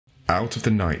Out of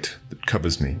the night that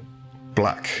covers me,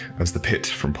 black as the pit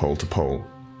from pole to pole,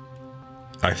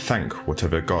 I thank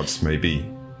whatever gods may be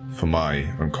for my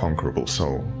unconquerable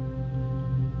soul.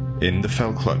 In the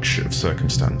fell clutch of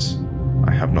circumstance,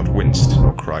 I have not winced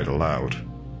nor cried aloud.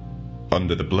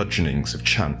 Under the bludgeonings of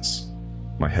chance,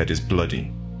 my head is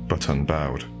bloody but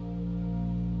unbowed.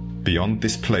 Beyond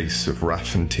this place of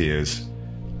wrath and tears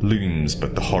looms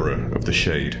but the horror of the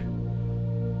shade,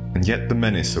 and yet the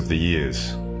menace of the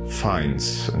years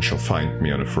finds and shall find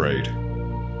me unafraid.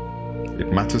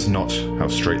 It matters not how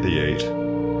straight the aid,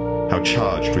 how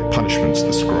charged with punishments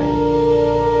the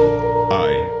scroll.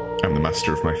 I am the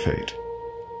master of my fate.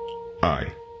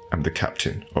 I am the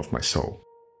captain of my soul.